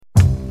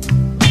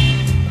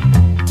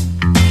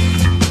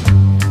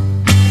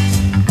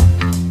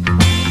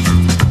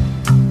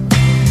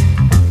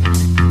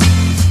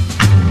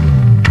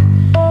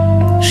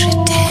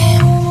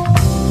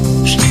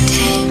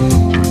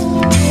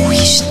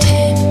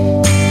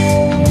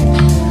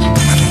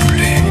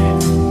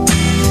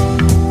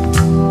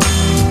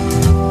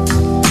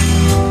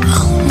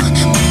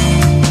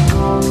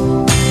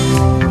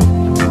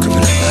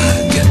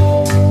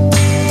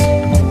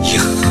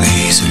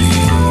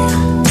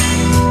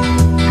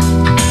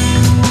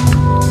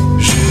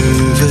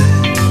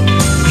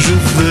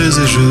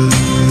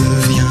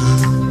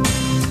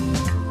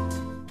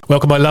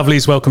Welcome, my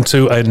lovelies. Welcome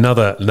to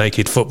another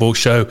Naked Football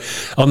Show.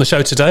 On the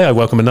show today, I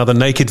welcome another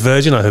naked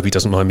virgin. I hope he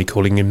doesn't mind me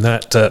calling him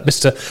that.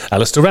 Mr.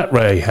 Alistair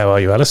Rattray. How are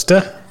you,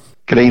 Alistair?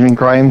 Good evening,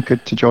 Graham.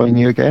 Good to join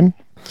you again.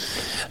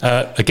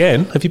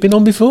 Again? Have you been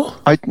on before?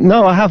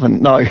 No, I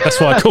haven't, no.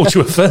 That's why I called you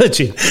a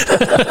virgin.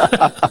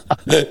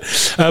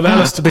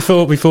 Alistair,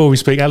 before we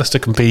speak, Alistair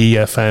can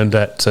be found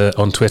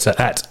on Twitter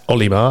at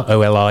Olimar,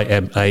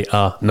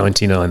 Olimar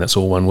 99. That's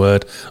all one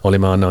word,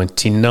 Olimar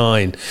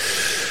 99.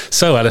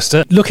 So,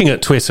 Alistair, looking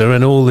at Twitter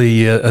and all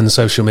the and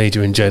social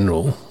media in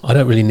general, I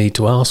don't really need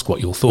to ask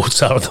what your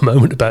thoughts are at the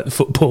moment about the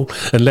football,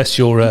 unless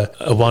you're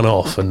a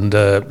one-off and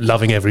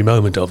loving every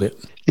moment of it.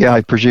 Yeah,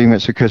 I presume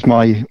it's because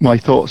my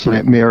thoughts on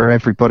it mirror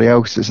everybody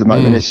else's at the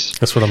moment.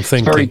 That's what I'm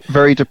thinking. It's very,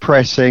 very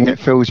depressing. It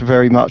feels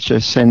very much a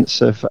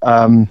sense of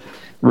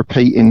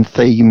repeating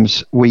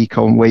themes week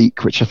on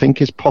week, which I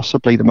think is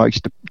possibly the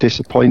most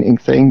disappointing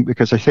thing,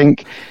 because I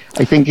think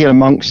in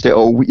amongst it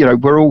all, you know,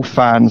 we're all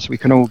fans. We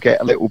can all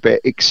get a little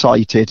bit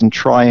excited and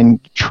try and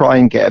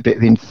get a bit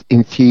of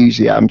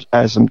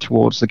enthusiasm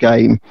towards the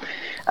game,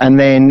 and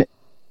then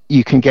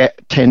you can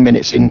get 10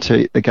 minutes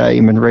into the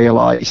game and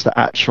realise that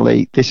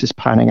actually this is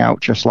panning out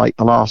just like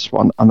the last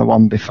one and the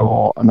one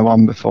before and the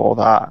one before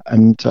that.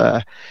 And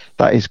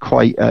that is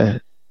quite a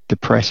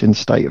depressing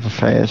state of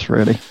affairs,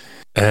 really.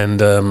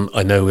 And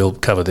I know we'll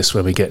cover this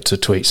when we get to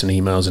tweets and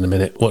emails in a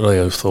minute. What are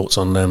your thoughts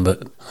on them?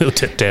 But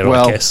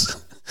I guess.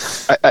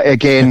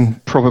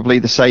 Again, probably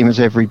the same as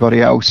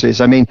everybody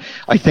else's. I mean,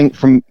 I think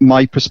from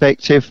my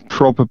perspective,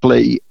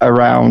 probably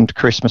around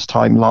Christmas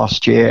time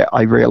last year,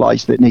 I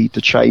realised that it needed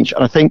to change.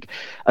 And I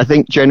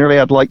think generally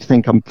I'd like to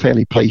think I'm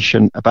fairly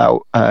patient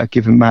about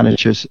giving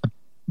managers a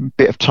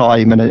bit of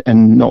time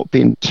and not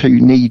being too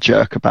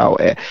knee-jerk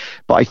about it.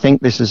 But I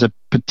think this is a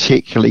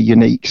particularly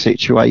unique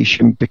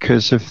situation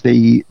because of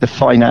the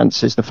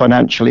finances, the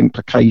financial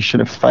implication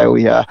of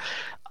failure.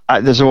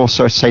 There's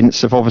also a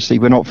sense of, obviously,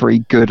 we're not very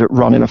good at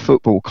running a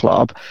football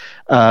club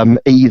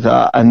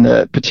either.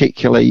 And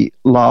particularly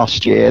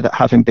last year, that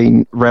having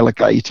been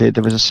relegated,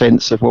 there was a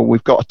sense of, well,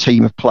 we've got a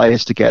team of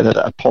players together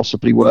that are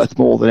possibly worth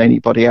more than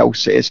anybody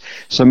else's.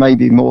 So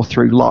maybe more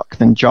through luck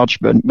than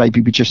judgment.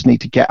 Maybe we just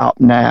need to get up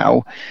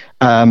now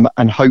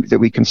and hope that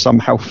we can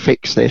somehow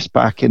fix this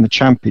back in the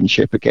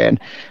Championship again.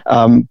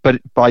 But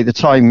by the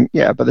time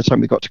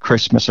we got to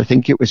Christmas, I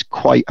think it was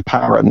quite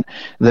apparent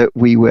that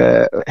we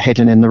were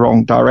heading in the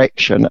wrong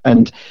direction.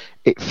 And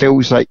it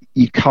feels like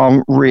you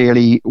can't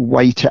really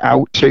wait it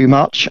out too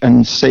much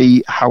and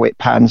see how it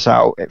pans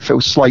out. It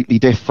feels slightly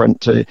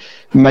different to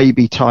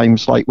maybe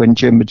times like when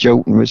Jim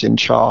Magilton was in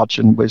charge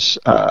and was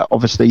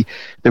obviously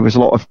there was a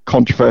lot of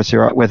controversy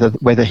about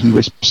whether he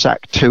was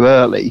sacked too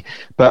early.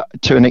 But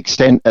to an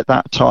extent at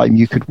that time,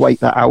 you could wait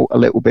that out a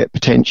little bit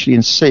potentially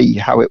and see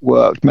how it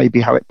worked,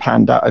 maybe how it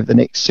panned out over the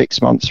next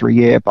 6 months or a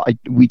year. But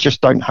we just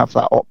don't have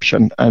that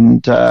option.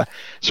 And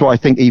so I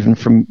think even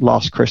from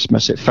last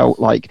Christmas, it felt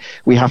like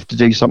we have to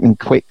do something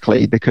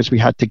quickly because we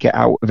had to get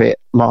out of it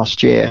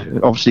last year.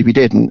 Obviously we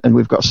didn't, and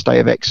we've got a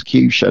stay of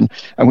execution,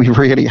 and we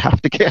really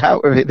have to get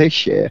out of it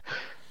this year.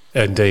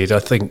 Indeed. I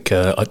think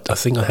I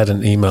had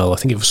an email. I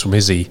think it was from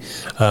Izzy.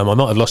 I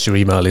might have lost your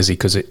email, Izzy,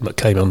 because it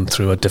came on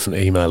through a different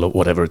email or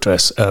whatever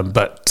address.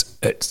 But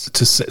it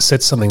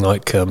said something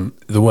like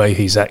the way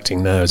he's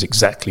acting now is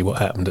exactly what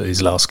happened at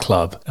his last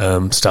club.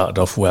 Started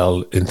off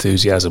well,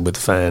 enthusiasm with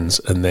fans,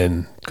 and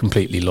then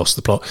completely lost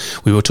the plot.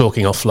 We were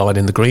talking offline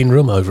in the green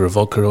room over a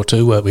vodka or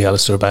two, weren't we,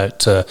 Alistair,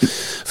 about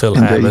Phil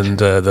Ham and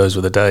those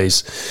were the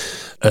days.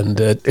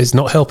 And it's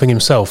not helping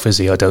himself, is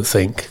he? I don't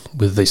think,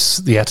 with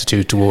the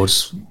attitude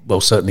towards,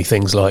 well, certainly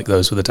things like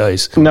those were the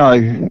days. No.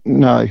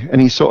 And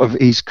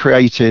he's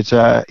created,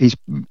 he's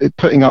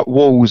putting up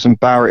walls and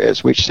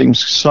barriers, which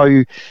seems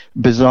so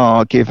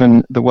bizarre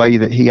given the way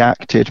that he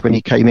acted when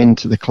he came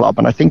into the club.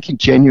 And I think he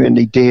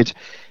genuinely did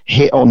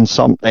hit on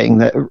something,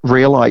 that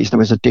realised there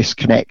was a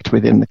disconnect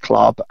within the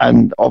club,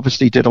 and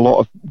obviously did a lot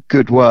of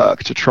good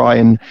work to try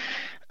and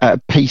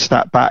piece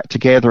that back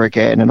together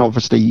again. And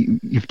obviously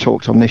you've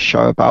talked on this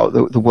show about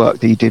the work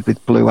that he did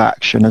with Blue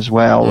Action as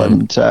well.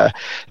 And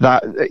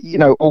that, you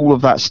know, all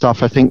of that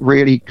stuff I think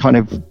really kind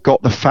of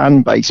got the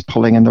fan base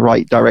pulling in the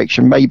right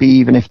direction, maybe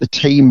even if the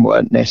team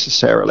weren't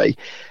necessarily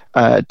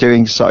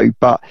doing so.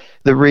 But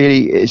there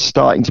really is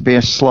starting to be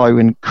a slow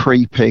and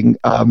creeping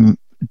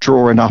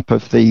drawing up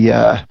of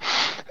the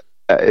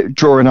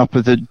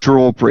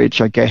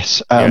drawbridge, I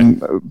guess,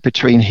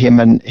 between him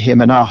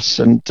and us,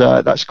 and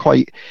it's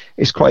quite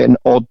an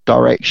odd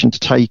direction to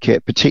take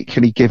it,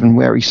 particularly given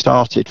where he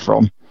started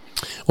from.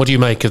 What do you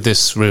make of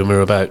this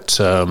rumour about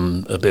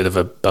a bit of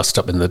a bust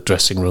up in the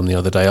dressing room the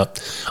other day?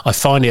 I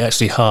find it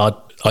actually hard.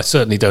 I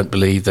certainly don't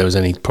believe there was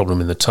any problem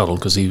in the tunnel,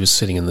 because he was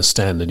sitting in the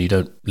stand, and you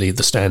don't leave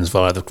the stands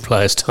via the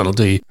players' tunnel,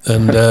 do you?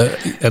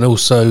 And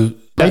also,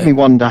 made me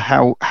wonder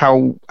how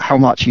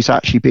much he's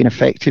actually been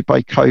affected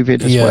by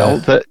COVID as well.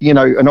 That,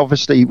 and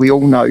obviously we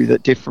all know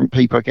that different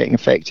people are getting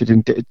affected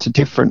to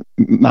different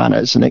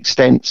manners and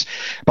extents.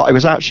 But I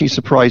was actually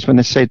surprised when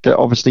they said that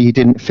obviously he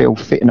didn't feel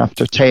fit enough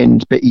to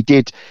attend, but he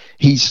did.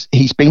 He's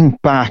been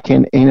back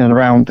in and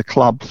around the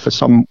club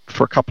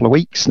for a couple of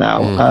weeks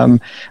now,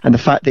 and the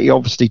fact that he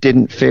obviously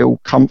didn't feel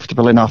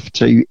comfortable enough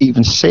to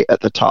even sit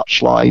at the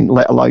touchline,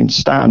 let alone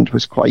stand,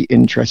 was quite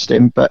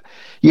interesting. But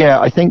yeah,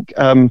 I think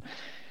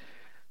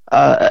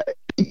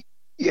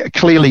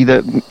clearly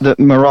that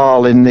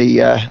morale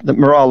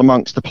morale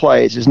amongst the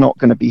players is not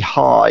going to be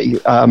high.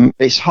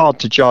 It's hard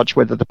to judge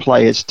whether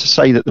to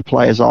say that the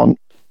players aren't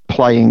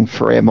playing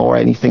for him or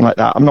anything like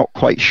that. I'm not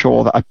quite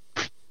sure that I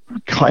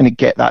kind of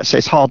get that. So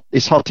it's hard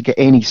to get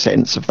any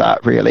sense of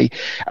that, really.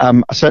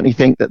 I certainly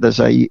think that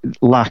there's a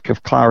lack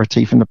of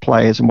clarity from the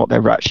players and what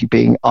they're actually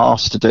being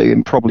asked to do,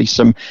 and probably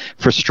some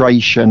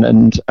frustration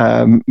and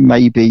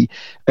maybe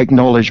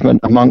acknowledgement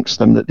amongst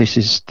them that this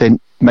is then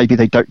maybe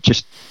they don't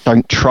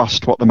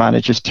trust what the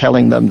manager's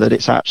telling them, that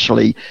it's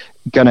actually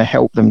going to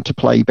help them to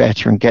play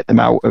better and get them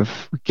out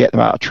of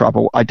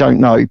trouble. I don't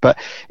know, but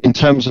in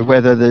terms of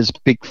whether there's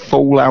big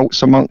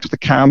fallouts amongst the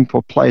camp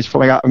or players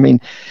falling out, I mean,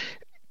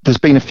 there's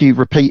been a few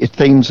repeated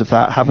themes of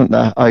that, haven't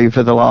there,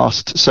 over the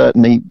last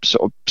certainly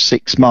sort of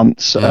 6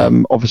 months.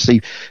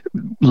 Obviously,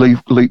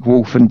 Luke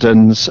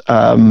Wolfenden's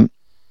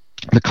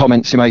the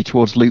comments he made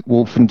towards Luke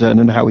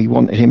Wolfenden and how he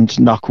wanted him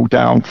to knuckle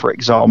down, for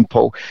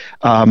example.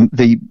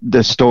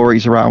 The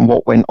stories around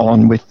what went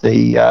on with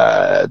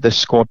the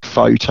squad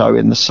photo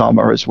in the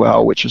summer as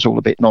well, which was all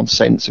a bit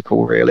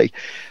nonsensical, really.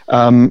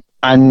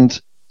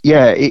 And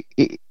yeah,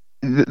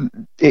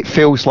 it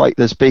feels like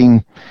there's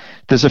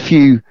a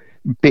few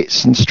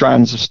bits and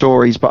strands of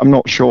stories, but I'm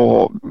not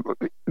sure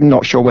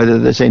whether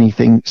there's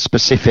anything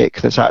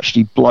specific that's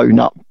actually blown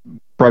up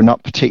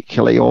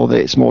particularly, or that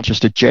it's more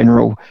just a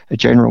general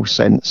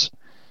sense.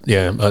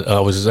 Yeah, I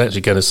was actually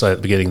going to say at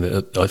the beginning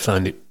that I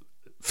found it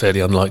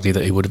fairly unlikely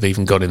that he would have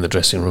even got in the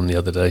dressing room the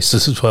other day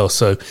as well.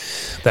 So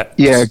that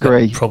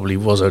probably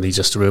was only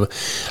just a rumour.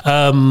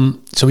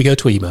 So we go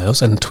to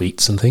emails and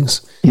tweets and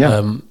things.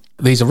 Yeah.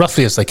 These are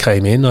roughly as they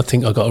came in. I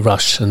think I got a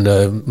rush and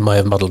may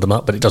have muddled them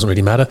up, but it doesn't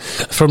really matter.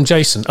 From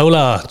Jason.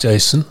 Hola,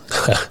 Jason.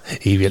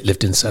 He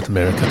lived in South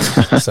America,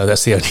 so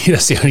that's the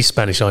only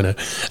Spanish I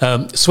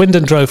know.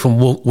 Swindon drove from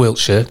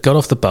Wiltshire, got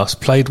off the bus,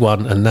 played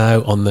one, and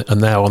now on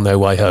their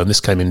way home.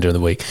 This came in during the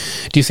week.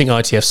 Do you think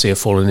ITFC have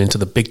fallen into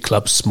the big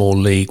club, small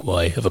league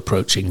way of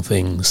approaching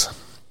things?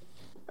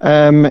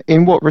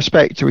 In what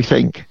respect do we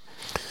think?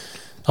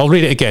 I'll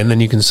read it again, then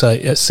you can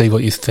see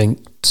what you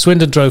think.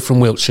 Swindon drove from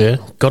Wiltshire,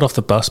 got off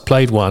the bus,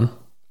 played,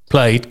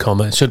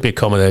 comma, it should be a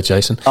comma there,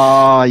 Jason.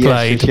 Yes,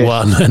 played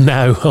one, and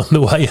now on the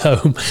way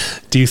home.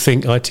 Do you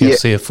think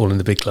ITFC have fallen in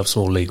the big club,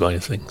 small league way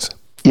of things?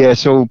 Yeah,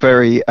 it's all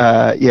very,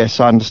 yes,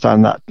 I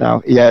understand that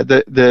now. Yeah,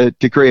 the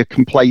degree of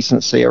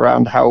complacency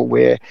around how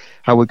we're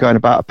going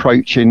about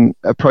approaching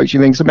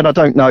things. I mean, I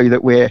don't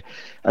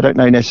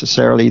know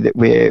necessarily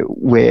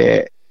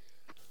that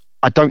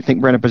I don't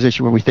think we're in a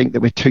position where we think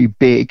that we're too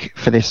big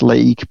for this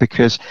league,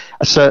 because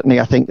certainly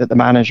I think that the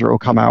manager will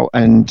come out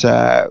and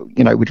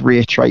would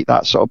reiterate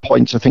that sort of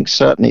point. I think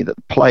certainly that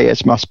the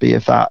players must be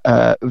of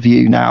that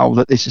view now,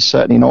 that this is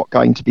certainly not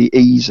going to be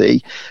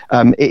easy.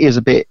 It is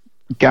a bit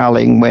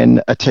galling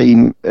when a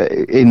team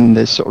in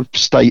the sort of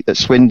state that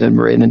Swindon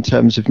were in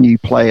terms of new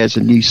players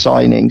and new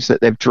signings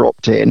that they've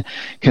dropped in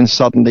can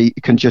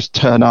just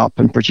turn up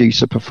and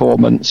produce a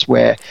performance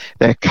where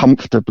they're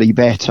comfortably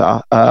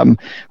better,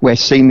 where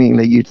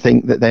seemingly you'd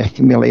think that their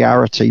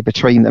familiarity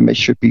between them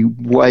should be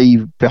way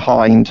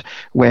behind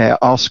where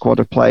our squad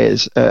of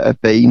players who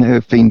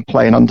have been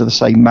playing under the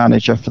same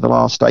manager for the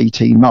last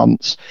 18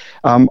 months.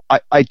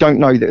 I don't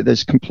know that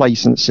there's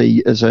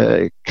complacency as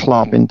a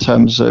club in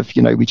terms of,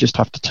 we just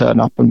have to turn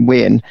up and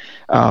win.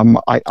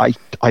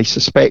 I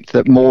suspect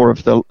that more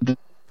of the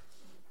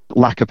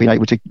lack of being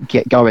able to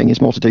get going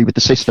is more to do with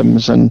the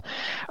systems and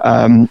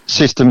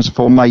systems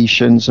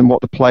formations and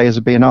what the players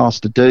are being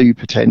asked to do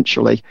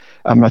potentially.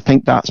 I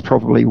think that's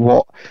probably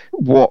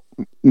what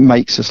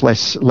makes us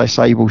less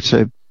able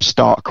to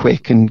start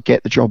quick and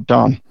get the job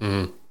done.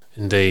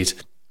 Indeed.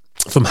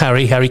 From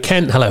Harry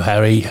Kent. Hello,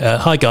 Harry.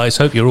 Hi, guys.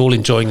 Hope you're all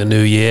enjoying the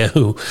new year.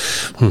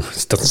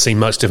 It doesn't seem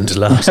much different to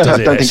last, does it?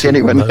 I don't think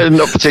anyone,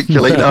 not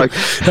particularly, no.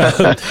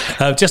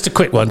 Just a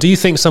quick one. Do you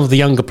think some of the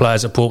younger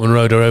players at Portman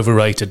Road are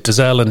overrated?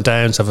 Dazelle and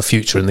Downs have a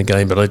future in the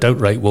game, but I don't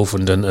rate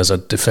Wolfenden as a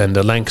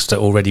defender. Lancaster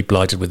already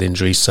blighted with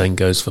injuries. Same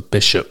goes for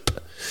Bishop.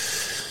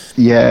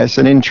 Yeah, it's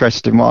an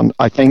interesting one.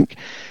 I think,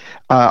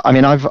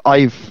 I've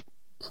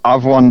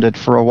wondered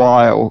for a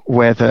while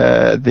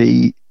whether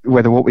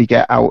what we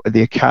get out of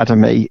the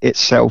academy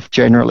itself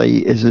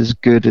generally is as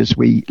good as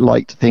we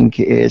like to think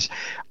it is.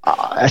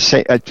 I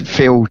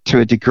feel to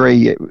a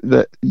degree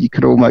that you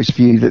could almost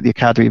view that the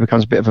academy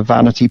becomes a bit of a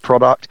vanity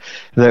product,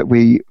 that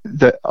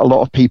a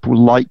lot of people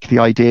like the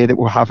idea that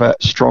we'll have a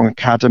strong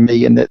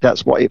academy and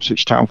that's what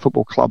Ipswich Town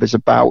Football Club is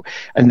about,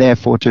 and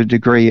therefore to a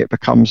degree it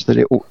becomes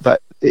that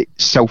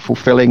it's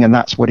self-fulfilling and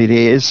that's what it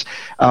is.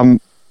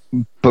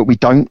 But we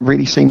don't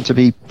really seem to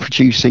be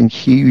producing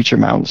huge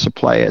amounts of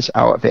players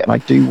out of it, and I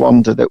do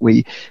wonder that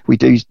we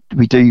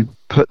do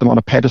put them on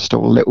a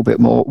pedestal a little bit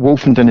more.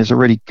 Wolfenden is a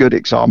really good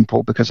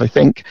example, because I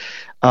think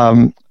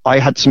I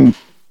had some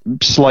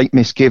slight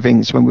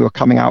misgivings when we were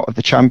coming out of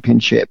the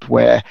Championship,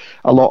 where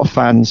a lot of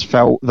fans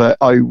felt that,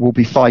 we'll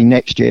be fine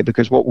next year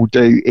because what we'll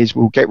do is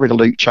we'll get rid of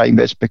Luke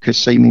Chambers, because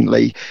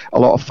seemingly a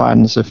lot of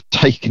fans have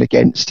taken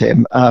against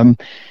him.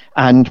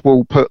 And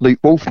we'll put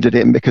Luke Wolfenden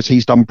in because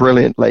he's done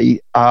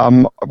brilliantly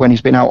when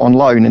he's been out on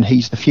loan and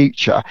he's the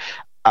future.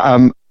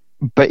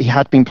 But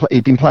he'd been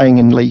playing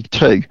in League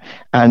Two,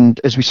 and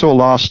as we saw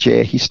last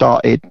year, he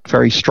started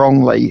very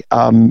strongly,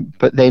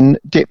 but then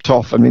dipped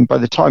off. I mean, by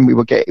the time by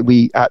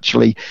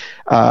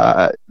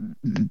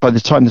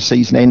the time the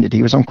season ended,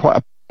 he was on quite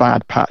a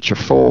bad patch of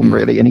form,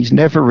 really, and he's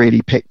never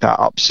really picked that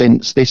up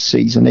since this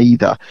season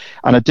either.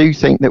 And I do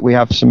think that we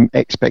have some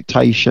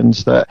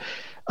expectations that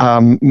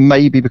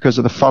maybe because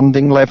of the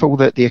funding level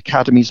that the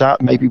academy's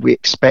at, maybe we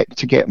expect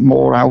to get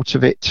more out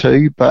of it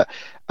too. But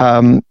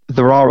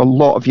there are a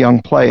lot of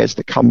young players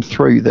that come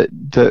through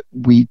that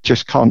we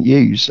just can't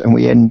use, and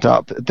we end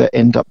up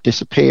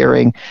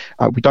disappearing.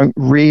 We don't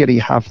really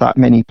have that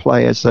many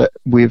players that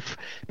we've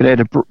been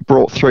able to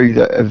brought through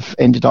that have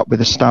ended up with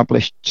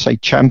established, say,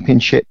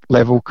 Championship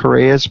level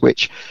careers,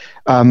 which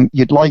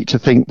you'd like to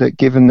think that,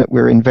 given that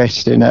we're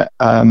investing at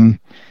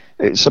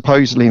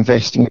supposedly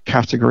investing at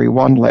Category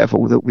 1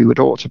 level, that we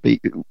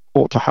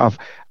ought to have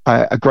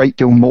a great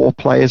deal more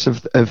players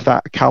of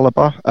that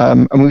calibre,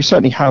 and we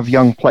certainly have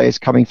young players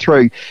coming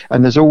through,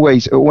 and it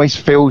always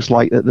feels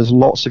like that there's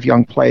lots of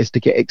young players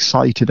to get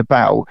excited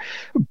about,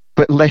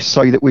 but less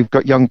so that we've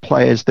got young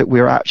players that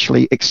we're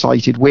actually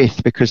excited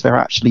with because they're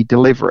actually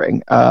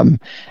delivering.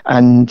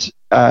 Obviously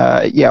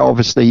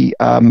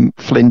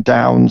Flynn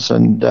Downs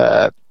and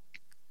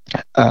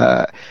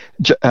I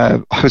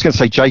was going to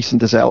say Jason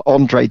Dazelle,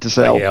 Andre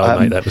Dazelle. Yeah, I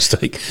made that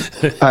mistake.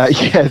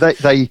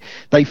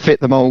 They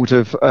fit the mould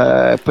of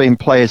being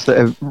players that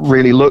have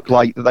really look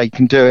like that they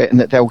can do it, and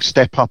that they'll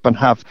step up and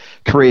have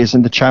careers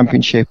in the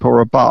Championship or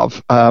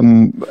above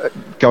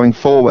going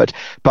forward.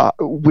 But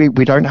we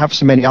don't have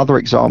so many other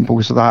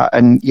examples of that.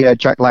 And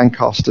Jack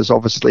Lancaster's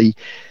obviously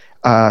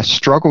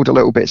struggled a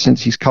little bit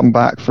since he's come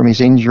back from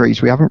his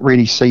injuries. We haven't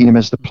really seen him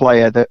as the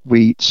player that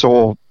we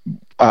saw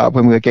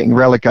when we were getting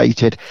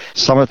relegated.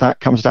 Some of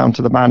that comes down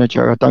to the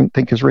manager. I don't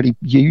think has really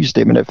used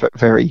him in a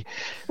very,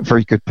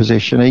 very good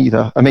position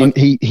either. I mean,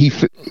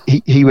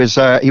 he was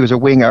a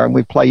winger, and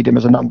we played him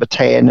as a number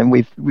 10, and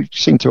we've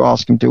seemed to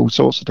ask him to do all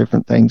sorts of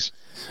different things.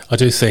 I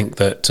do think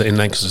that in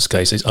Lancaster's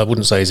case, I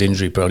wouldn't say his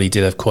injury, but he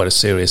did have quite a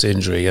serious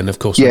injury. And of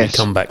course, when you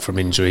come back from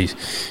injury,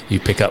 you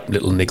pick up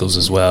little niggles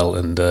as well.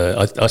 And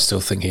I still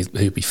think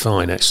he'd be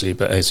fine, actually.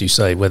 But as you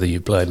say, whether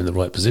you play him in the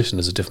right position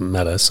is a different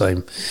matter.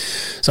 So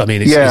I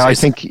mean, I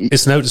think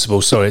it's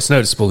noticeable. Sorry, it's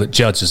noticeable that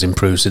Judge has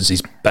improved since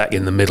he's back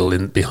in the middle,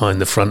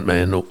 behind the front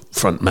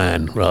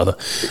man rather,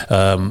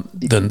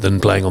 than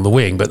playing on the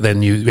wing. But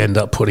then you end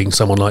up putting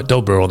someone like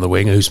Dobra on the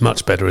wing, who's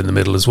much better in the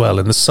middle as well.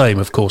 And the same,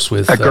 of course,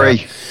 with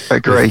agree.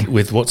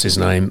 With what's his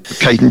name?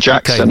 Caden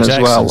Jackson as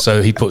well.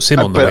 So he puts him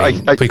on the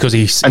wing because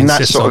he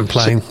insists on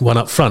playing one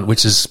up front,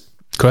 which is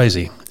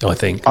crazy, I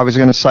think. I was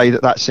going to say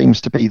that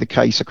seems to be the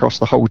case across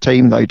the whole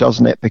team, though,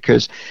 doesn't it?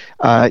 Because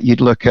you'd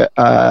look at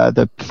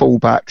the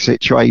fullback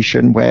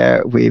situation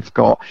where we're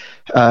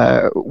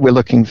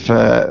looking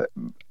for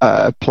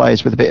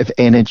players with a bit of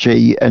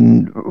energy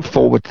and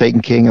forward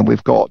thinking, and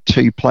we've got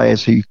two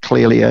players who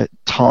clearly are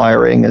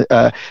tiring and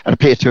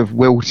appear to have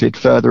wilted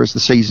further as the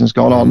season's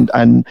gone on.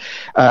 And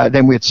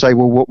then we'd say,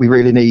 well, what we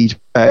really need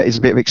is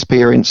a bit of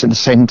experience in the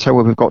centre,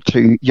 where we've got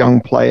two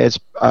young players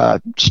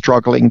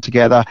struggling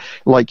together.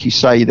 Like you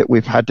say, that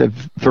we've had a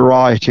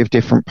variety of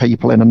different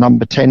people in a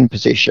number 10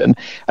 position,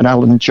 and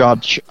Alan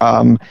Judge,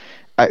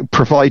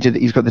 provided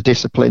that he's got the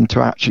discipline to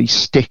actually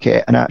stick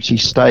it and actually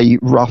stay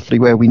roughly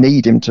where we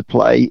need him to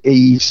play,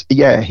 he's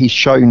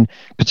shown,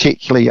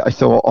 particularly I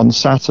thought on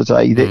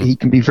Saturday, that he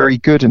can be very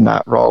good in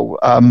that role.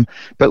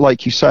 But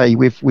like you say,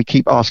 we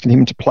keep asking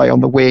him to play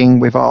on the wing.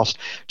 We've asked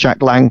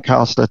Jack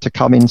Lancaster to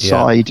come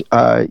inside.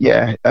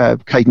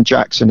 Caden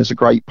Jackson is a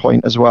great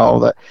point as well,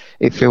 that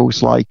it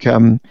feels like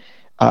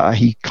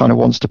he kind of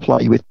wants to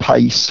play with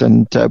pace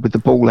and with the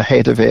ball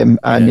ahead of him,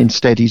 and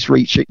instead he's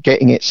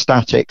getting it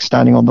static,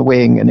 standing on the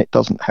wing, and it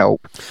doesn't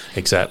help.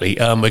 Exactly.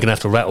 We're going to have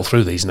to rattle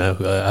through these now,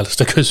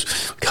 Alistair,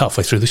 because we're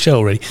halfway through the show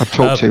already. I've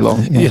talked too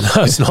long.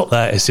 It's not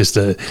that. It's just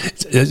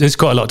there's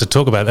quite a lot to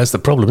talk about. That's the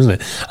problem, isn't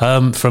it?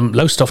 From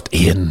Lowestoft,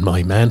 Ian,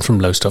 my man from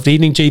Lowestoft.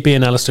 Evening, GB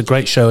and Alistair.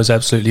 Great show as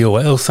absolutely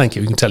always. Oh, thank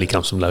you. You can tell he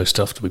comes from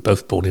Lowestoft. We're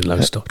both born in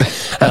Lowestoft.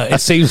 It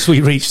seems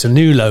we reached a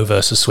new low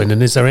versus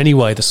Swindon. Is there any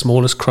way the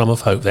smallest crumb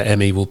of hope that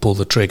Emmy will pull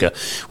the trigger?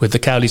 With the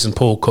Cowleys and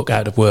Paul Cook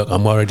out of work,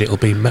 I'm worried we'll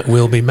be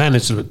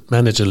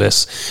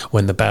managerless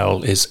when the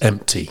barrel is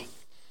empty.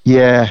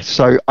 Yeah,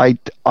 so I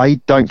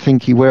don't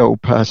think he will,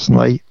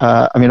 personally.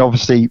 I mean,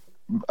 obviously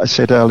I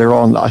said earlier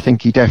on that I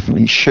think he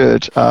definitely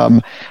should.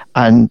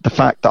 And the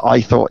fact that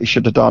I thought he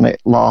should have done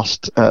it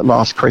last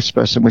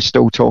Christmas, and we're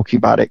still talking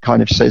about it,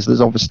 kind of says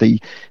there's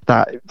obviously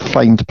that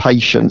famed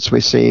patience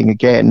we're seeing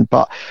again.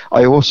 But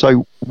I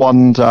also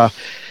wonder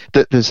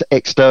that there's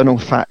external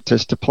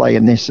factors to play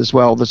in this as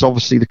well. There's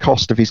obviously the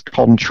cost of his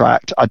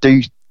contract. I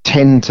do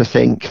tend to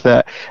think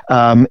that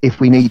if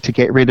we need to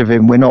get rid of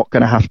him, we're not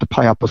going to have to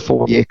pay up a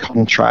 4-year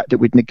contract, that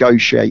we'd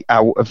negotiate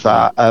out of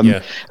that.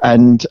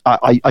 And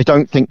I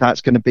don't think that's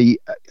going to be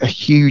a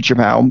huge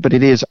amount, but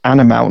it is an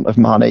amount of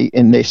money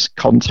in this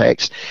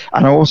context.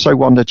 And I also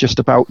wonder just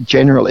about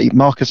generally,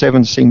 Marcus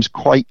Evans seems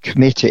quite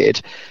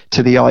committed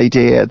to the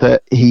idea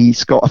that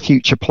he's got a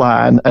future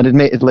plan, and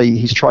admittedly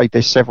he's tried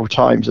this several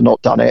times and not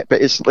done it,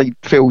 but he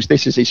feels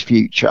this is his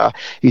future.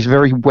 He's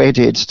very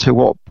wedded to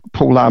what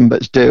Paul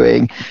Lambert's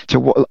doing,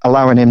 to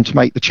allowing him to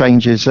make the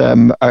changes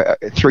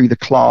through the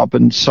club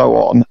and so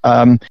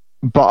on.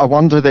 But I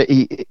wonder that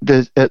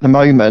at the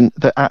moment,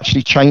 that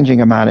actually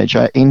changing a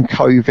manager in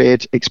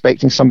COVID,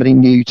 expecting somebody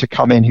new to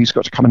come in who's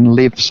got to come and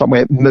live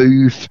somewhere,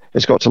 move,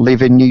 has got to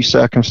live in new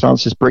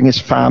circumstances, bring his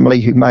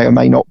family who may or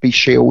may not be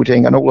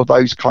shielding, and all of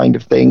those kind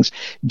of things,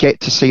 get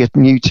to see a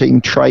new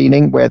team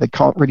training where they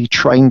can't really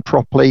train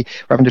properly.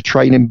 We're having to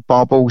train in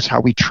bubbles,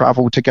 how we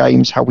travel to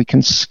games, how we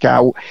can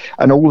scout,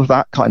 and all of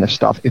that kind of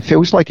stuff. It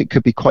feels like it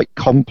could be quite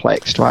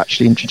complex to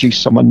actually introduce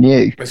someone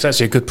new. It's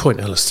actually a good point,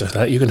 Alistair.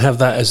 That you can have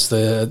that as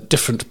the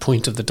different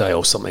point of the day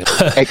or something.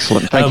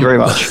 Excellent, thank you very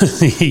much.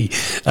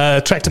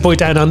 Tractor Boy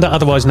Down Under,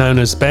 otherwise known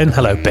as Ben.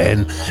 Hello,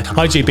 Ben.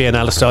 Hi, GB and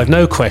Alistair. I've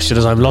no question,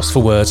 as I'm lost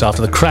for words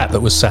after the crap that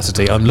was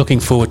Saturday. I'm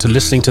looking forward to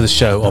listening to the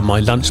show on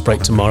my lunch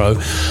break tomorrow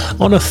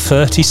on a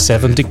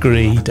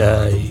 37-degree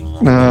day.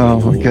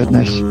 Oh, my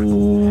goodness.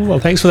 Well,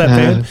 thanks for that,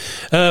 Ben.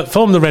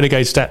 From the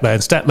Renegade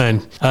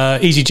Statman,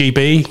 Easy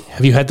GB,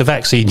 have you had the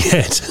vaccine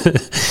yet?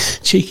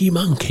 Cheeky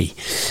monkey.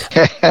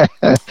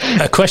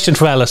 A question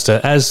for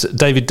Alistair. As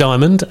David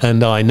Diamond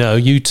and I know,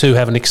 you two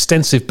have an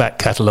extensive back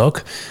catalogue.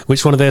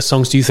 Which one of their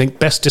songs do you think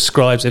best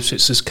describes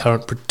Ipswich's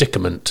current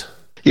predicament?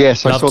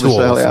 Yes, I saw this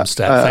earlier.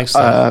 Thanks,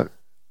 Stat.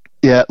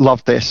 Yeah,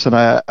 loved this, and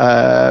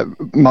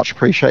much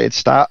appreciated,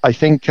 Stat. I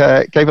think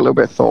gave it a little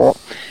bit of thought,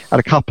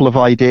 had a couple of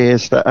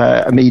ideas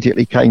that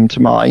immediately came to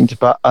mind,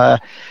 but I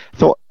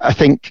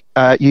think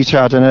you two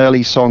had an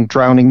early song,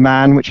 Drowning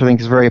Man, which I think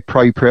is very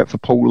appropriate for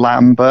Paul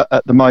Lambert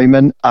at the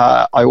moment.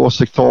 I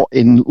also thought,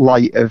 in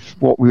light of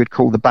what we would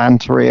call the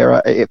banter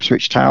era at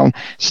Ipswich Town,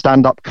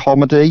 stand-up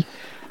comedy.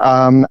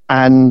 But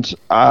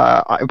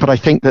I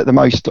think that the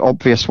most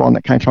obvious one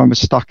that came to mind was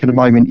Stuck in a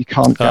Moment You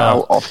Can't Get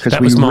Out Of, because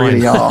we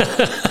really are.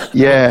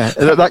 Yeah,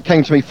 that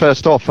came to me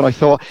first off, and I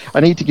thought, I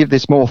need to give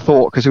this more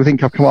thought, because I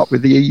think I've come up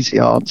with the easy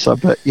answer,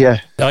 but yeah.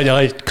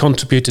 I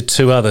contributed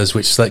 2 others,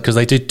 which, because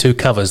they did 2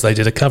 covers. They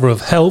did a cover of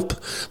Help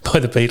by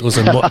the Beatles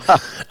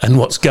and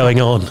What's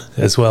Going On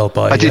as well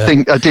by... I did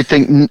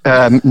think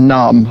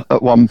Numb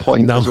at one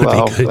point Numb as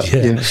well. Would be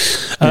good,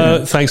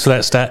 yeah. Thanks for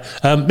that, Stat.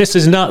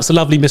 Mrs. Nuts, the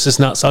lovely Mrs.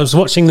 Nuts. I was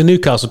watching the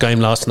Newcastle game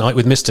last night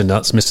with Mr.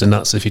 Nuts. Mr.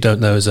 Nuts, if you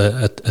don't know, is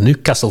a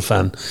Newcastle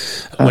fan.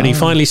 When he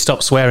finally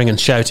stopped swearing and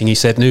shouting, he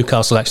said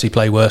Newcastle actually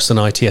play worse than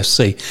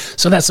ITFC.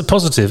 So that's a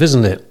positive,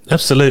 isn't it?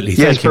 Absolutely.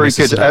 Yes, very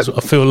good. I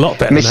feel a lot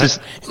better than that.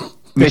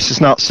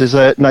 Mrs. Nuts is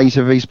a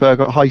native of East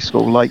Burgot High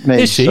School, like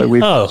me. Is she? So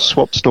we've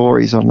swapped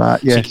stories on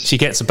that, yes. She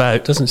gets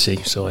about, doesn't she?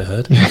 So I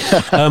heard.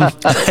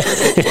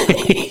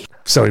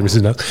 Sorry,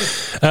 Mrs.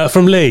 Nuts.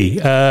 From Lee,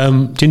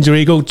 Ginger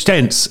Eagle,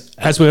 gents,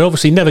 as we're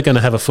obviously never going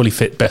to have a fully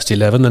fit best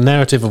 11, the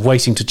narrative of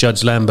waiting to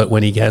judge Lambert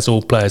when he has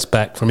all players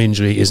back from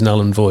injury is null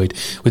and void.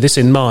 With this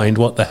in mind,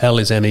 what the hell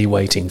is ME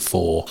waiting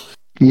for?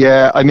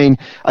 Yeah, I mean,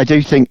 I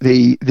do think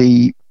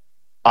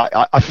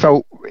I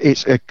felt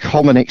it's a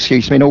common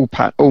excuse. I mean,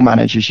 all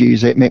managers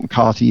use it. Mick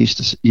McCarthy used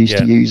to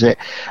use it.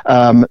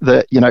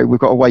 That we've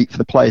got to wait for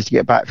the players to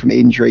get back from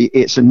injury.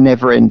 It's a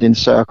never-ending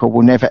circle.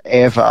 We'll never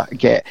ever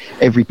get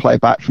every player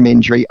back from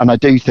injury. And I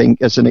do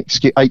think, as an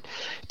excuse,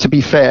 to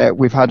be fair,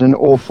 we've had an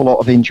awful lot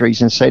of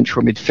injuries in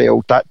central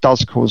midfield. That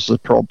does cause the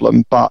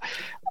problem, but.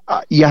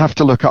 You have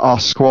to look at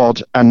our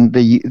squad and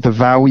the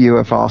value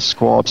of our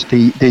squad,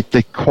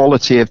 the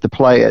quality of the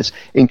players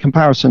in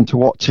comparison to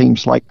what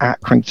teams like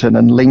Accrington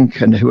and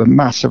Lincoln, who are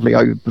massively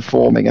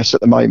overperforming us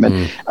at the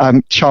moment.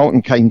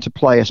 Charlton came to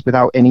play us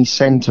without any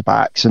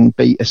centre-backs and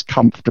beat us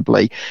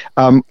comfortably.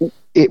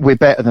 We're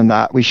better than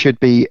that. We should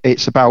be.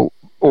 It's about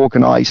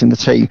organising the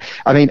team.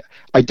 I mean,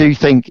 I do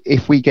think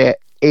if we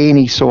get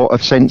any sort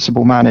of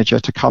sensible manager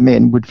to come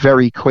in, would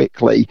very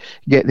quickly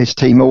get this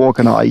team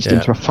organised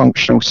into a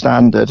functional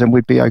standard, and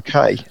we'd be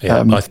okay.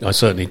 Yeah, I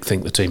certainly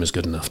think the team is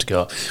good enough to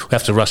go. We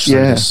have to rush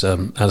through this,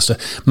 Alistair.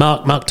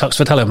 Mark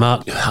Tuxford, hello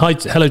Mark. Hi,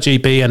 hello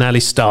GB and Ali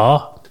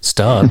Starr,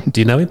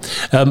 do you know him?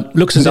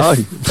 Looks as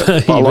if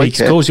he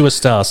calls you a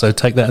star, so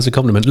take that as a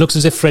compliment. Looks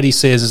as if Freddie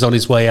Sears is on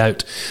his way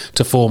out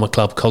to form a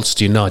club,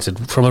 Colchester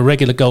United. From a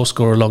regular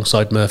goalscorer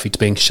alongside Murphy to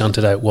being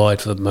shunted out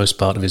wide for the most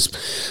part of his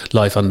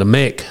life under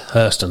Mick,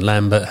 Hurst and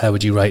Lambert, how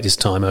would you rate his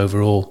time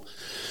overall?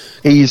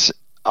 He's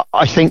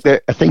I think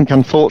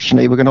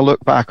unfortunately we're going to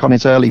look back on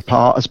his early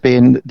part as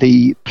being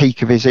the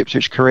peak of his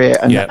Ipswich career,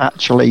 and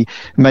actually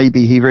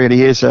maybe he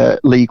really is a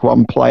League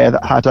One player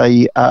that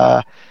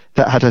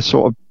had a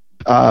sort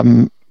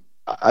of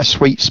a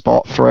sweet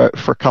spot for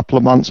a couple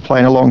of months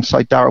playing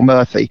alongside Daryl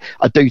Murphy.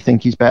 I do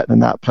think he's better than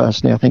that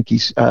personally. I think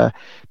he's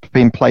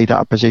being played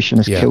out of position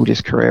has killed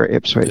his career at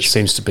Ipswich. It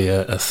seems to be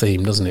a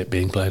theme, doesn't it,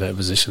 being played out of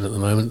position at the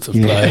moment of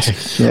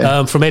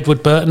players. From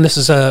Edward Burton, this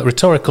is a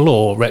rhetorical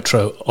or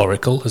retro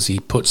oracle, as he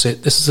puts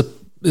it. This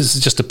is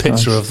just a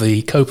picture of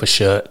the Copa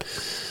shirt.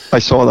 I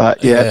saw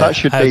that. That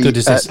should How be. Good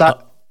is this?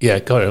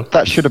 Go on.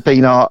 That should have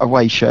been our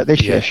away shirt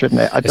this year,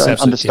 shouldn't it? I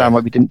don't understand why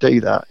we didn't do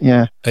that.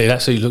 Yeah. It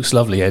absolutely looks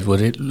lovely,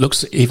 Edward. It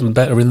looks even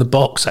better in the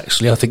box,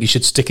 actually. I think you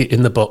should stick it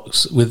in the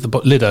box with the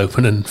lid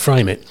open and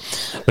frame it.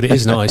 But it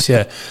is nice,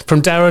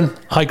 From Darren,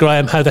 hi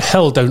Graham, how the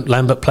hell don't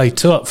Lambert play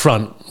two up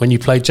front when you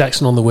play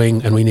Jackson on the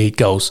wing and we need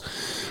goals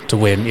to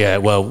win? We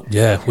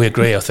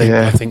agree, I think.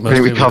 I think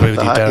most people agree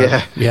with you,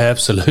 Darren. Yeah,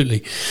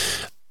 absolutely.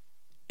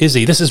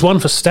 Izzy, this is one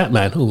for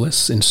Statman. Oh,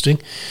 that's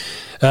interesting.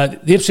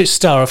 The Ipswich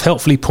Star have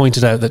helpfully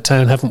pointed out that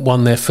Town haven't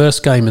won their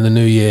first game in the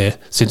new year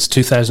since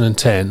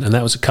 2010, and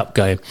that was a cup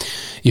game.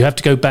 You have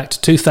to go back to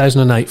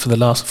 2008 from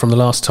the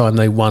last time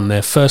they won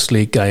their first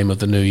league game of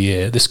the new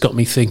year. This got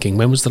me thinking,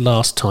 when was the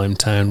last time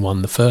Town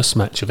won the first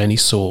match of any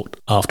sort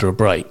after a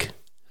break?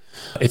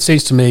 It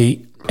seems to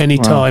me any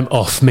time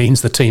off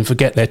means the team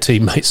forget their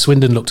teammates.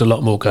 Swindon looked a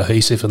lot more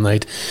cohesive, and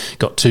they'd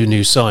got two new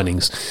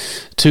signings.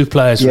 Two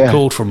players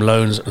recalled from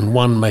loans, and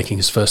one making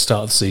his first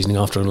start of the season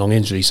after a long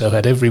injury, so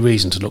had every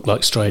reason to look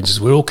like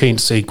strangers. We're all keen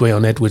to see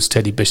Gwion Edwards,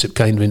 Teddy Bishop,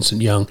 Kane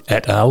Vincent Young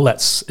et al.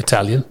 That's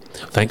Italian.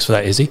 Thanks for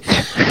that, Izzy.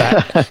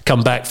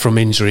 Come back from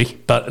injury.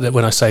 But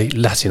when I say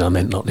Latin, I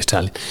meant not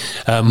Italian.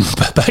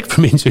 Back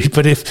from injury.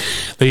 But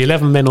if the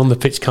 11 men on the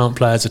pitch can't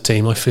play as a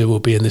team, I fear we'll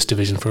be in this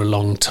division for a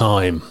long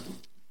time.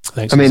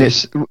 Thanks. I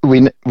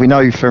mean, we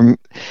know from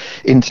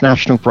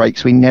international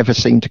breaks we never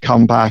seem to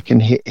come back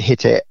and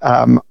hit it.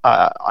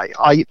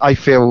 I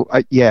feel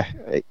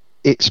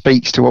it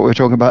speaks to what we were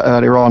talking about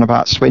earlier on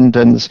about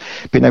Swindon's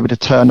being able to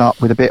turn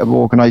up with a bit of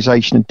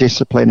organisation and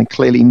discipline, and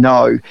clearly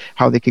know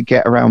how they could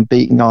get around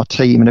beating our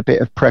team and a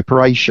bit of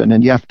preparation.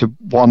 And you have to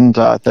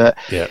wonder that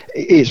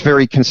it's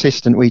very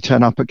consistent. We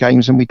turn up at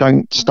games and we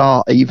don't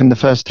start even the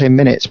first 10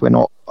 minutes. We're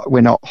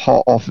not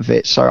hot off of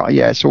it. So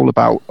it's all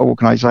about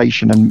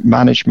organisation and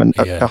management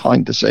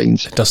behind the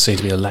scenes. It does seem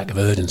to be a lack of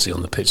urgency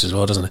on the pitch as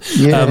well, doesn't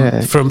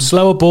it? From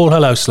Slower Ball,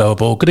 hello Slower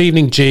Ball. Good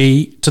evening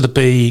G to the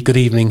B. Good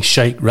evening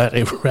Shake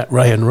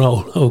Rattray and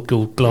Roll. Oh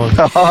good blimey.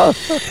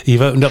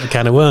 You've opened up a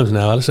can of worms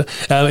now, Alistair.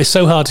 It's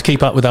so hard to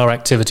keep up with our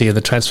activity in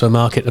the transfer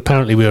market.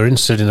 Apparently we were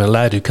interested in a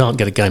lad who can't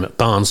get a game at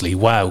Barnsley.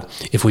 Wow.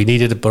 If we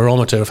needed a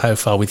barometer of how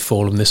far we've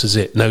fallen, this is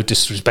it. No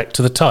disrespect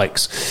to the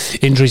Tykes.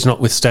 Injuries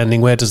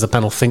notwithstanding, where does the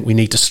panel think we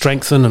need to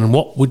strengthen, and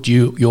what would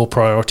your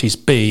priorities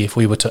be if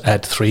we were to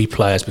add 3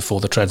 players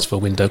before the transfer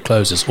window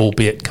closes,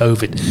 albeit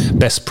COVID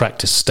best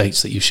practice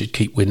states that you should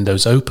keep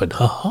windows open?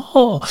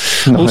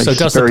 Nice, also,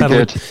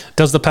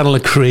 does the panel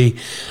agree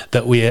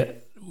that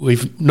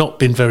we've not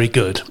been very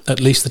good? At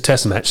least the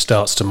test match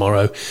starts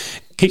tomorrow.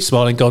 Keep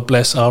smiling, God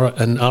bless,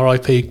 and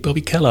R.I.P.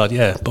 Bobby Kellard.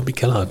 Yeah, Bobby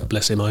Kellard,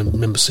 bless him. I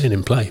remember seeing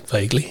him play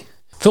vaguely.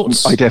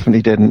 Thoughts? I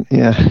definitely didn't,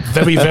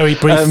 Very, very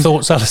brief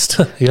thoughts,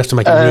 Alistair. You have to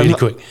make it really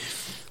quick.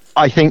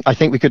 I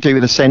think we could do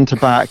with a centre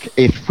back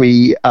if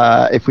we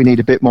need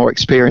a bit more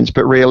experience.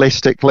 But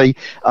realistically,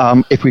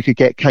 if we could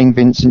get Kane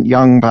Vincent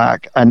Young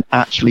back and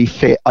actually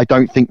fit, I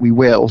don't think we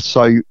will.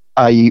 So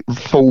a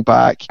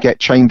fullback, get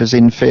Chambers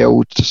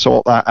infield to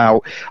sort that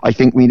out. I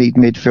think we need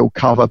midfield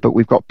cover, but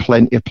we've got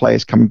plenty of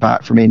players coming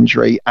back from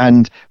injury.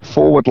 And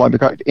forward line,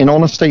 in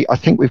honesty, I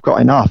think we've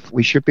got enough.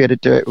 We should be able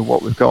to do it with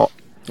what we've got.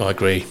 I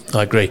agree.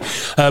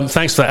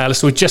 Thanks for that,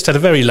 Alistair. We just had a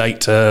very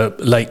late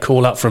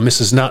call up from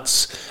Mrs.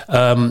 Nuts.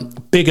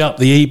 Big up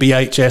the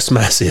EBHS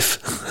Massive.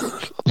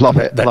 Love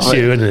it. That's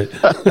you, isn't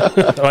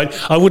it?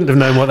 I wouldn't have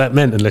known what that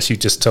meant unless you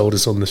just told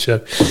us on the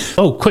show.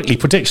 Oh, quickly,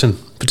 prediction.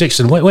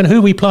 Who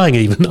are we playing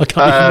even? I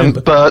can't even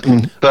remember.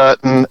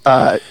 Burton.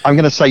 I'm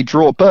going to say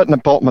draw. Burton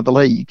at bottom of the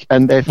league,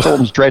 and their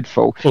form's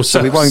dreadful.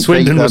 So we won't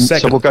beat them.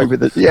 So we'll go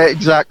with it. Yeah,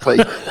 exactly.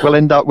 We'll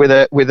end up with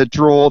a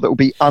draw that will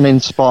be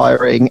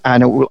uninspiring,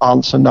 and it will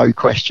answer no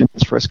questions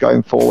for us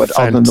going forward.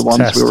 Fantastic. Other than the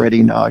ones we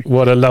already know.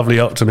 What a lovely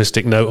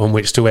optimistic note on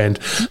which to end.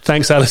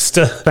 Thanks,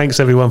 Alistair. Thanks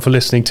everyone for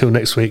listening. Till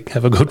next week.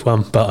 Have a good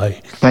one.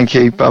 Bye. Thank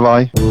you.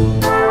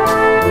 Bye-bye.